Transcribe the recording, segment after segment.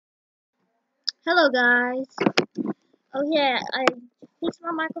Hello guys. Oh yeah, I fixed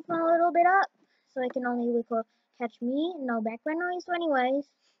my microphone a little bit up so I can only record catch me, no background noise. So anyways,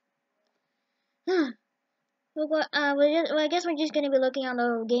 I guess we're just gonna be looking on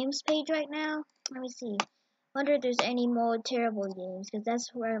the games page right now. Let me see. Wonder if there's any more terrible games because that's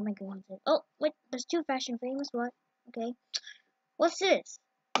where my games is. Oh wait, there's two fashion frames. What? Okay. What's this?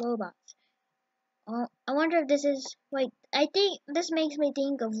 Robots. Oh, I wonder if this is. Wait, I think this makes me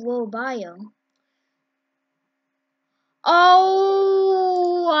think of Robio.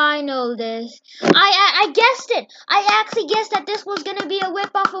 Oh, I know this. I guessed it. I actually guessed that this was gonna be a whip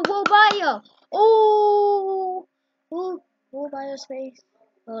off of Wobayo. Oh, oh, Wobayo Space.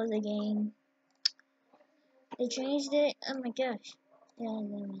 What was the game? They changed it. Oh my gosh.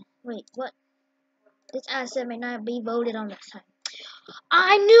 Wait, what? This asset may not be voted on this time.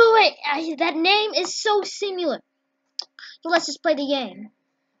 I knew it. That name is so similar. So let's just play the game.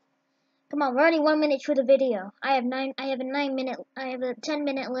 Come on, we're already 1 minute through the video. I have a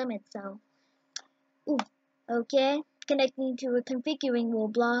 10-minute limit, so. Ooh, okay. Connecting to a configuring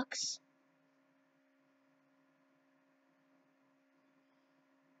Roblox.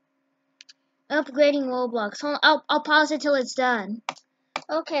 Upgrading Roblox. Hold on, I'll pause it till it's done.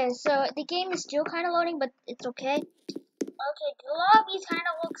 Okay, so the game is still kind of loading, but it's okay. Okay, the lobby kind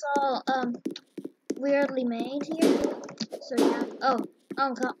of looks all weirdly made here. So yeah.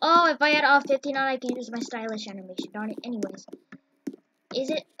 Oh, if I had off 15 on, I can use my stylish animation. Darn it. Anyways, is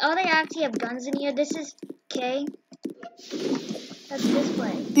it? Oh, they actually have guns in here. This is okay. That's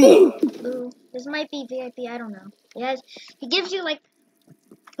display. Ooh, this might be VIP. I don't know. Yes, it gives you like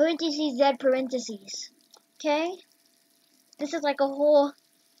parentheses Z parentheses. Okay, this is like a whole.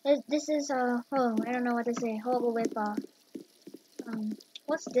 This is a I don't know what to say. Horrible whip off.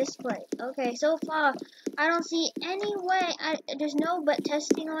 What's display? Okay, so far I don't see any way. There's no but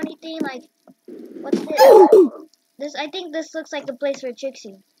testing or anything. Like, what's this? I think this looks like the place where it tricks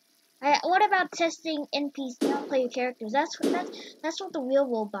you. What about testing NPC, non-player characters? That's what the real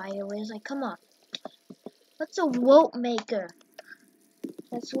world bio is. Like, come on. What's a vote maker?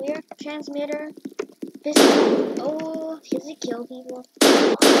 That's weird. Transmitter. Oh, does it kill people?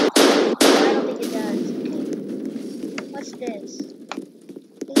 I don't think it does. Okay. What's this?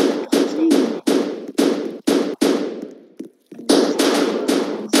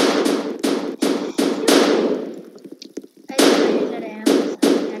 I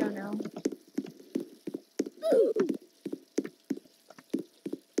don't know.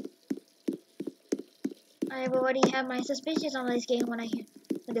 I've already had my suspicions on this game when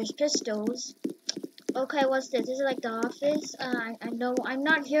there's pistols. Okay, what's this? This is like the office. I know I'm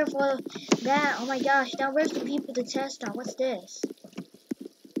not here for that. Oh my gosh, now where's the people to test on? What's this?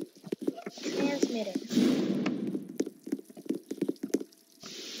 Transmitter.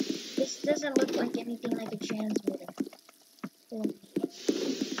 This doesn't look like anything like a transmitter.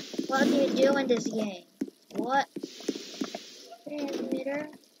 What do you do in this game? What? Transmitter?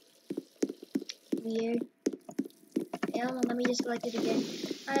 Weird. Let me just select it again.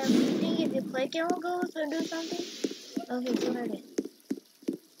 I think if you click it will go or do something. Okay, so there it is.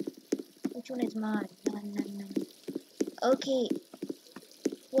 Which one is mine? None. Okay.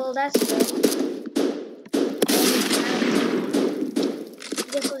 Well, that's good. I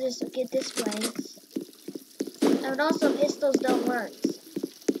guess we'll just get this place. And also, pistols don't work.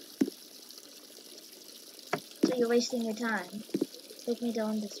 So you're wasting your time. Take me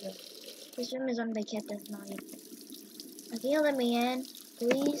down this room. This room is on by kept as not. Okay, let me in,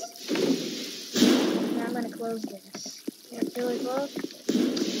 please. Now I'm gonna close this. Do it close.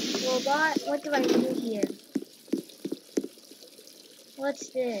 Robot, what do I do here? What's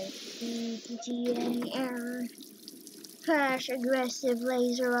this? PTA error. Crash, aggressive,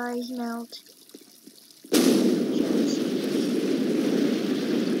 laser eyes melt.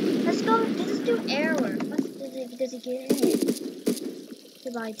 Let's go. Let's do error. Does it get in it?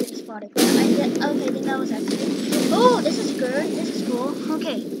 Goodbye to the spotted. Okay, I think that was actually. Oh, this is good. This is cool.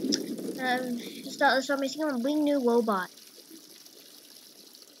 Okay. Let's start making a bring new robot.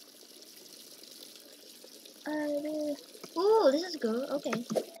 Oh, this is good. Okay.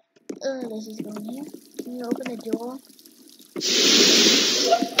 This is going here. Can you open the door?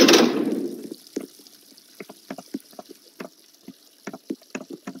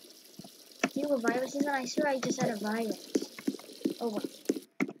 You have a virus, and I swear I just had a virus. Oh, what?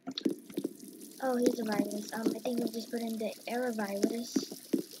 Oh, here's a virus. I think we'll just put in the error virus.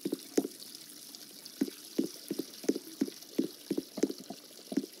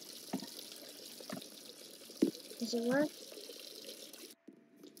 Does it work?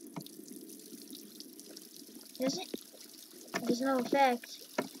 Does it? There's no effect.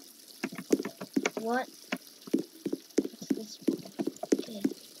 What? What's this? Okay.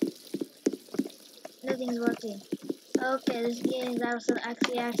 Nothing's working. Okay, this game is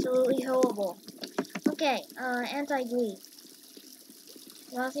actually absolutely horrible. Okay, anti-greed.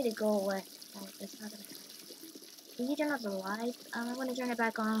 It wants me to go away. Oh, it's not gonna happen. Can you turn off the light? I'm gonna turn it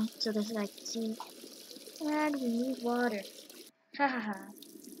back on so this I can see. And we need water. Ha ha ha.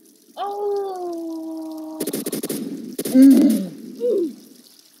 Oh!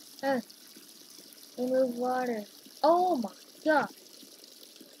 Remove water. Oh my god.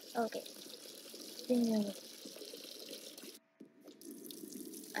 Okay.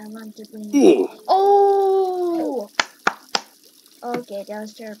 I want to bring. Oh! Okay, that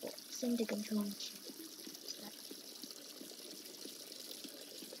was terrible. Send the control machine.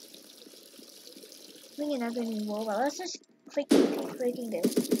 Bring another new mobile. Let's just keep clicking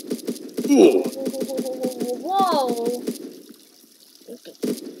this. Whoa! Okay.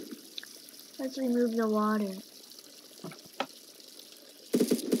 Let's remove the water.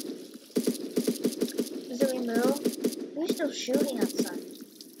 Does it remove? Who's still shooting outside?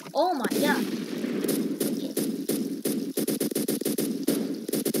 Oh my god. Okay.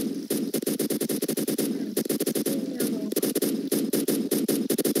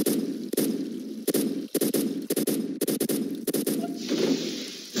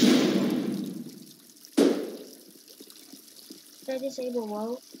 Did I disable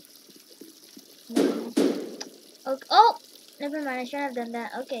whoa? No. Okay. Oh! Never mind, I shouldn't have done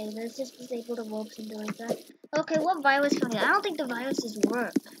that. Okay, let's just disable the ropes and do like that. Okay, what virus coming? I don't think the viruses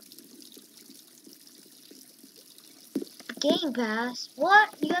work. Game Pass?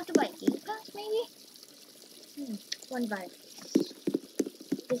 What? You have to buy Game Pass, maybe? One virus.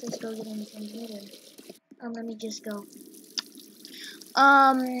 Guess let's go get in the transmitter. Let me just go.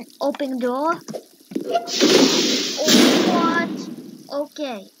 Open door. Oh, what?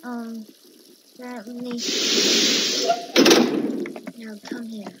 Okay, let me. Now come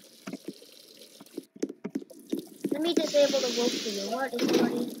here. Let me disable the rope for you. What is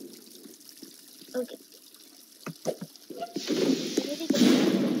already? Okay.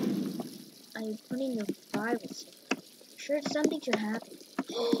 I'm putting the virus in. Sure, something should happen.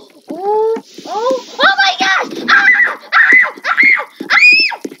 Oh! Oh! Oh my gosh! Ah! Ah! Ah! Ah! Ah!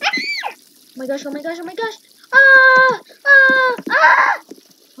 Oh my gosh! Oh my gosh! Oh my gosh! Ah! Ah! Ah!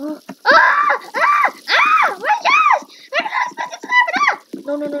 Oh! Ah! Ah! Ah! Oh my gosh! I don't know what's happening! Ah!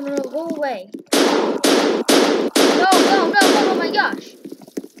 No! No! No! No! No! Go away! No! No! No! No! Oh my gosh!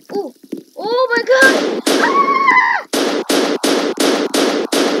 Ooh! Oh my gosh! Ah!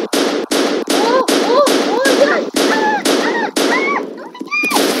 Oh! Oh! Oh my gosh! Ah!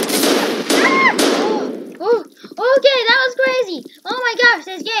 Okay, that was crazy. Oh my gosh,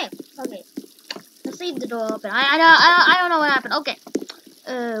 this game. Okay, let's leave the door open. I don't know what happened. Okay,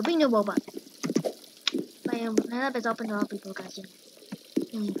 bring the robot. My lab is open to all people, guys.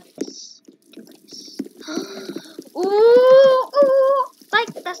 Device. Ooh, ooh,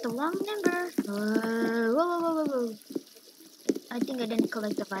 like that's the wrong number. Whoa, whoa, whoa, whoa, whoa. I think I didn't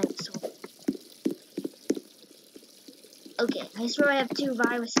collect the virus. So. Okay, I swear I have 2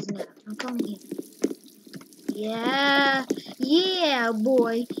 viruses now. I'm coming here. Yeah, yeah,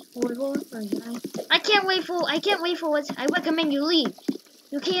 boy. I can't wait for what I recommend you leave.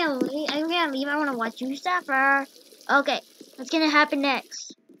 You can't leave. I can't leave. I want to watch you suffer. Okay, what's gonna happen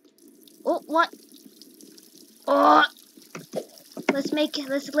next? Oh, what? Oh, let's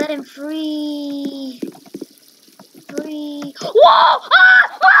let him free. Free. Whoa! Ah!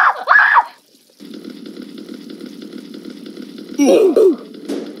 Ah! Ah!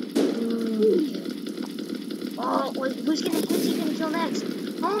 Oh, who's he gonna kill next?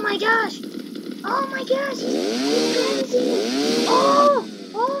 Oh my gosh! Oh my gosh! Oh!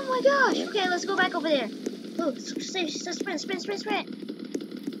 Oh my gosh! Okay, let's go back over there. Oh, sprint!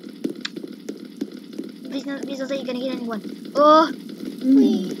 Please don't say you're gonna get anyone. Oh!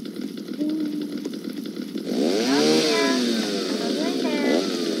 Please.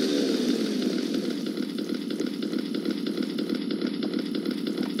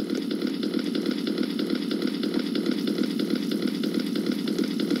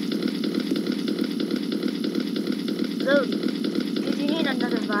 If you need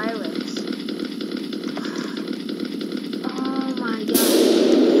another virus. Oh my god.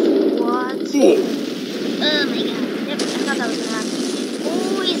 What? Oh my god. I thought that was gonna happen.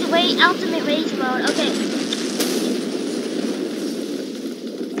 Oh, he's ultimate rage mode. Okay.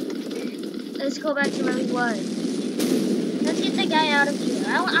 Let's go back to where we were. Let's get the guy out of here.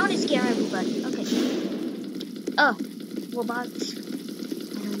 I want to scare everybody. Okay. Oh, robots.